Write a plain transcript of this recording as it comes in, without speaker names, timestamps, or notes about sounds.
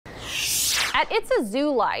At It's a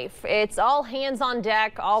Zoo Life, it's all hands on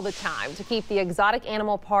deck all the time to keep the exotic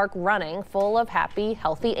animal park running full of happy,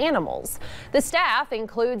 healthy animals. The staff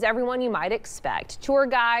includes everyone you might expect: tour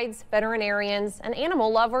guides, veterinarians, and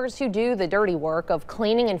animal lovers who do the dirty work of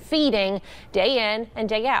cleaning and feeding day in and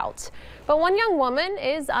day out. But one young woman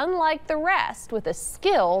is unlike the rest with a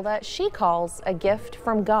skill that she calls a gift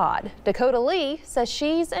from God. Dakota Lee says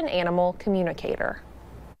she's an animal communicator.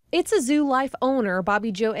 It's a Zoo Life owner,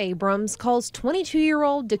 Bobby Joe Abrams, calls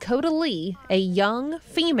 22-year-old Dakota Lee a young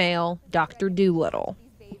female Dr. Dolittle.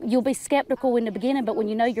 You'll be skeptical in the beginning, but when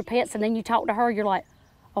you know your pets and then you talk to her, you're like,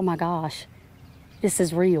 oh my gosh, this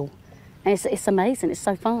is real. And it's amazing. It's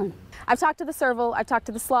so fun. I've talked to the serval, I've talked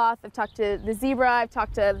to the sloth, I've talked to the zebra, I've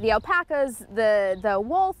talked to the alpacas, the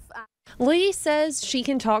wolf. Lee says she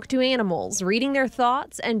can talk to animals, reading their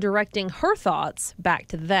thoughts and directing her thoughts back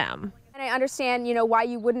to them. And I understand, why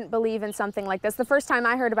you wouldn't believe in something like this. The first time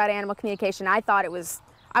I heard about animal communication, I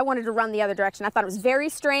wanted to run the other direction. I thought it was very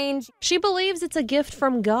strange. She believes it's a gift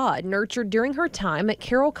from God, nurtured during her time at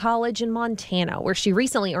Carroll College in Montana, where she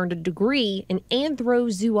recently earned a degree in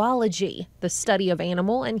anthrozoology, the study of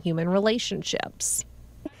animal and human relationships.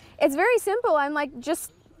 It's very simple. I'm like,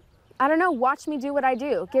 I don't know, watch me do what I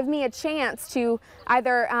do. Give me a chance to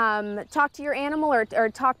either talk to your animal or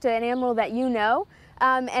talk to an animal that you know.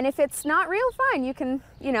 And if it's not real, fine. You can,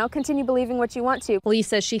 continue believing what you want to. Lee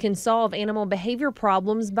says she can solve animal behavior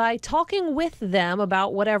problems by talking with them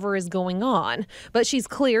about whatever is going on. But she's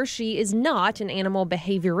clear she is not an animal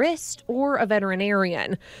behaviorist or a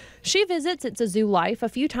veterinarian. She visits It's a Zoo Life a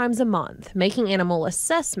few times a month, making animal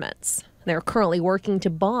assessments. They're currently working to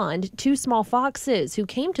bond two small foxes who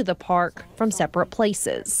came to the park from separate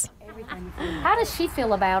places. How does she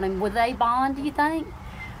feel about him? Would they bond, do you think?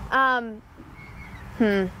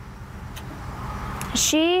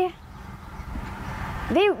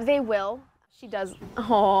 They will. She does.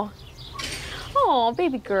 Oh,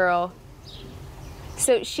 baby girl.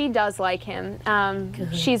 So she does like him.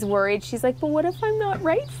 She's worried. She's like, but what if I'm not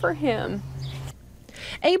right for him?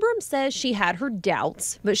 Abrams says she had her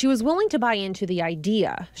doubts, but she was willing to buy into the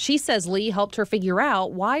idea. She says Lee helped her figure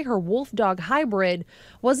out why her wolf-dog hybrid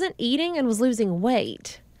wasn't eating and was losing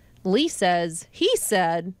weight. Lee says he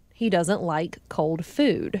said he doesn't like cold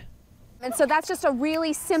food. And so that's just a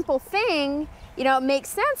really simple thing. It makes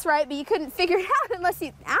sense, right? But you couldn't figure it out unless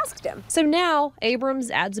you asked him. So now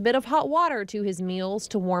Abrams adds a bit of hot water to his meals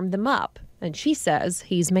to warm them up. And she says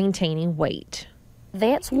he's maintaining weight.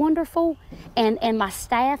 That's wonderful. And my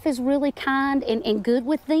staff is really kind and good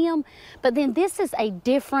with them. But then this is a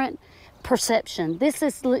different perception. This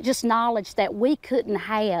is just knowledge that we couldn't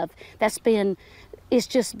have. It's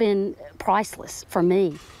just been priceless for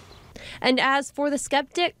me. And as for the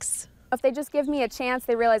skeptics, if they just give me a chance,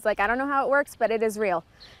 they realize, I don't know how it works, but it is real.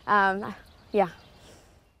 Yeah.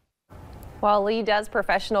 While Lee does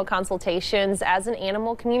professional consultations as an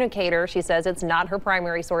animal communicator, she says it's not her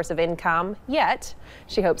primary source of income yet.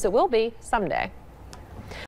 She hopes it will be someday.